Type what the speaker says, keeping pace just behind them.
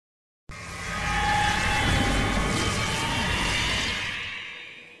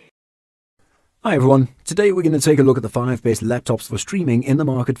Hi everyone, today we're going to take a look at the 5 best laptops for streaming in the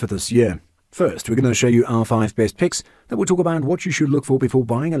market for this year. First, we're going to show you our 5 best picks, then we'll talk about what you should look for before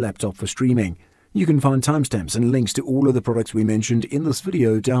buying a laptop for streaming. You can find timestamps and links to all of the products we mentioned in this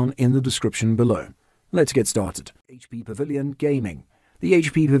video down in the description below. Let's get started. HP Pavilion Gaming. The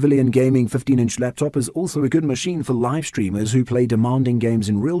HP Pavilion Gaming 15-inch laptop is also a good machine for live streamers who play demanding games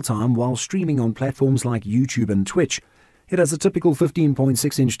in real time while streaming on platforms like YouTube and Twitch. It has a typical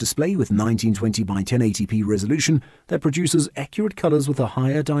 15.6-inch display with 1920 by 1080p resolution that produces accurate colors with a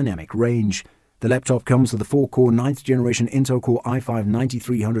higher dynamic range. The laptop comes with a 4-core 9th generation Intel Core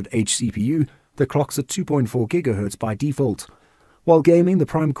i5-9300H CPU that clocks at 2.4 GHz by default. While gaming, the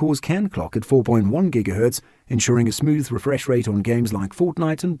prime cores can clock at 4.1 GHz, ensuring a smooth refresh rate on games like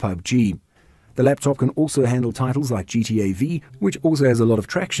Fortnite and PUBG. The laptop can also handle titles like GTA V, which also has a lot of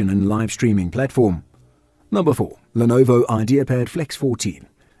traction in live streaming platform. Number 4. Lenovo IdeaPad Flex 14.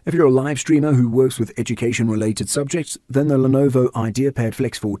 If you're a live streamer who works with education-related subjects, then the Lenovo IdeaPad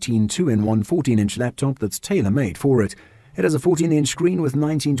Flex 14 2-in-1 14-inch laptop that's tailor-made for it. It has a 14-inch screen with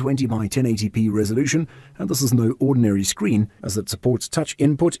 1920 by 1080p resolution, and this is no ordinary screen, as it supports touch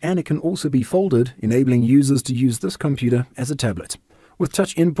input and it can also be folded, enabling users to use this computer as a tablet. With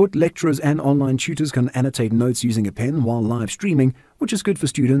touch input, lecturers and online tutors can annotate notes using a pen while live streaming, which is good for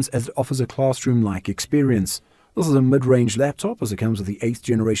students as it offers a classroom-like experience. This is a mid-range laptop as it comes with the 8th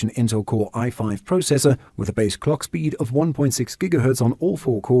generation Intel Core i5 processor with a base clock speed of 1.6 GHz on all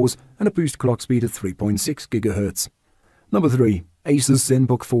 4 cores and a boost clock speed of 3.6 GHz. Number 3. Asus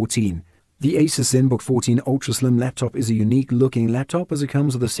ZenBook 14. The Asus ZenBook 14 Ultra Slim laptop is a unique-looking laptop as it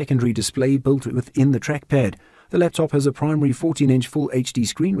comes with a secondary display built within the trackpad. The laptop has a primary 14-inch Full HD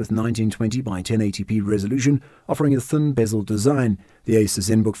screen with 1920 by 1080p resolution, offering a thin bezel design. The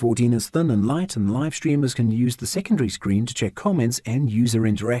Asus ZenBook 14 is thin and light, and live streamers can use the secondary screen to check comments and user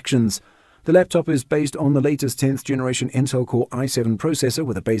interactions. The laptop is based on the latest 10th generation Intel Core i7 processor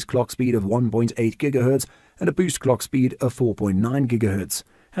with a base clock speed of 1.8 GHz and a boost clock speed of 4.9 GHz.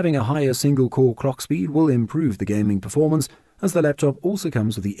 Having a higher single-core clock speed will improve the gaming performance, as the laptop also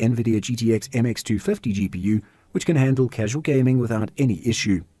comes with the NVIDIA GTX MX250 GPU, which can handle casual gaming without any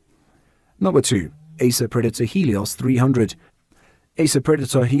issue. Number 2. Acer Predator Helios 300. Acer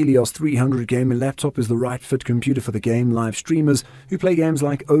Predator Helios 300 gaming laptop is the right fit computer for the game live streamers who play games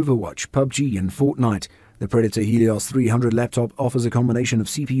like Overwatch, PUBG and Fortnite. The Predator Helios 300 laptop offers a combination of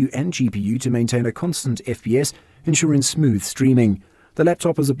CPU and GPU to maintain a constant FPS, ensuring smooth streaming. The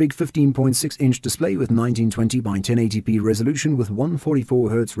laptop has a big 15.6-inch display with 1920 by 1080p resolution with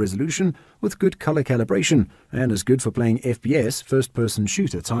 144Hz resolution with good color calibration and is good for playing FPS first-person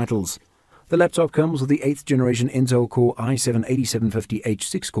shooter titles. The laptop comes with the 8th generation Intel Core i7-8750H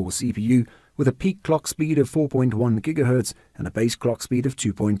 6-core CPU with a peak clock speed of 4.1 GHz and a base clock speed of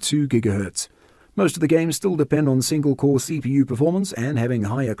 2.2 GHz. Most of the games still depend on single-core CPU performance, and having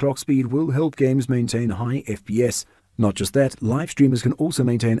higher clock speed will help games maintain high FPS. Not just that, live streamers can also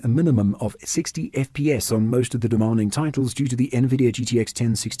maintain a minimum of 60 FPS on most of the demanding titles due to the NVIDIA GTX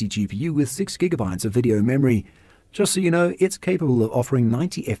 1060 GPU with 6GB of video memory. Just so you know, it's capable of offering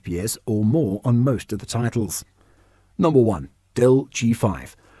 90 FPS or more on most of the titles. Number 1. Dell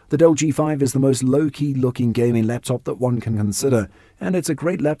G5. The Dell G5 is the most low-key looking gaming laptop that one can consider, and it's a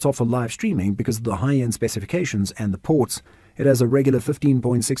great laptop for live streaming because of the high-end specifications and the ports. It has a regular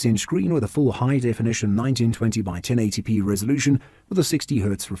 15.6-inch screen with a full high-definition 1920 by 1080p resolution with a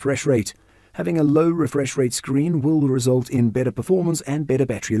 60Hz refresh rate. Having a low refresh rate screen will result in better performance and better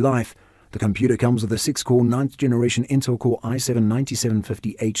battery life. The computer comes with a 6-core 9th generation Intel Core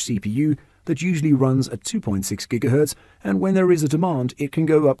i7-9750H CPU that usually runs at 2.6 GHz, and when there is a demand, it can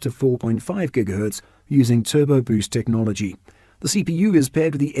go up to 4.5 GHz using Turbo Boost technology. The CPU is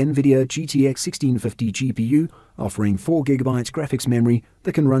paired with the NVIDIA GTX 1650 GPU, offering 4GB graphics memory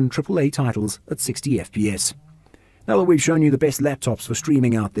that can run AAA titles at 60 FPS. Now that we've shown you the best laptops for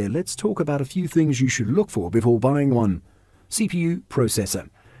streaming out there, let's talk about a few things you should look for before buying one. CPU processor.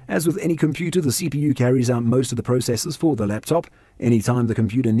 As with any computer, the CPU carries out most of the processes for the laptop. Anytime the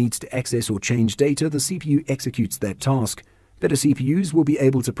computer needs to access or change data, the CPU executes that task. Better CPUs will be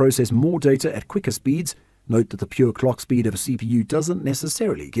able to process more data at quicker speeds. Note that the pure clock speed of a CPU doesn't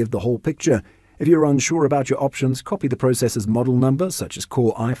necessarily give the whole picture. If you're unsure about your options, copy the processor's model number, such as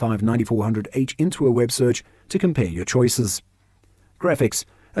Core i5-9400H, into a web search to compare your choices. Graphics.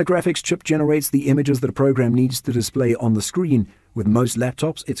 A graphics chip generates the images that a program needs to display on the screen. With most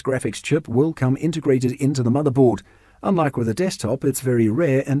laptops, its graphics chip will come integrated into the motherboard. Unlike with a desktop, it's very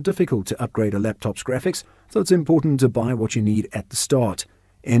rare and difficult to upgrade a laptop's graphics, so it's important to buy what you need at the start.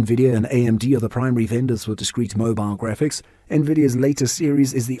 NVIDIA and AMD are the primary vendors for discrete mobile graphics. NVIDIA's latest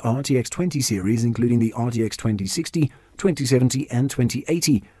series is the RTX 20 series, including the RTX 2060, 2070 and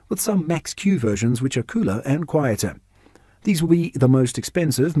 2080, with some Max-Q versions which are cooler and quieter. These will be the most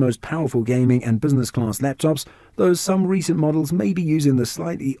expensive, most powerful gaming and business-class laptops, though some recent models may be using the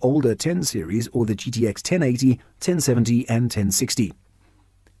slightly older 10 series or the GTX 1080, 1070 and 1060.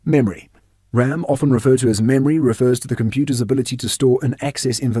 Memory. RAM, often referred to as memory, refers to the computer's ability to store and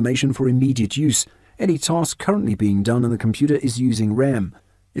access information for immediate use. Any task currently being done on the computer is using RAM.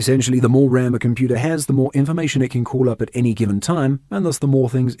 Essentially, the more RAM a computer has, the more information it can call up at any given time, and thus the more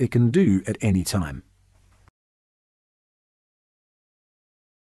things it can do at any time.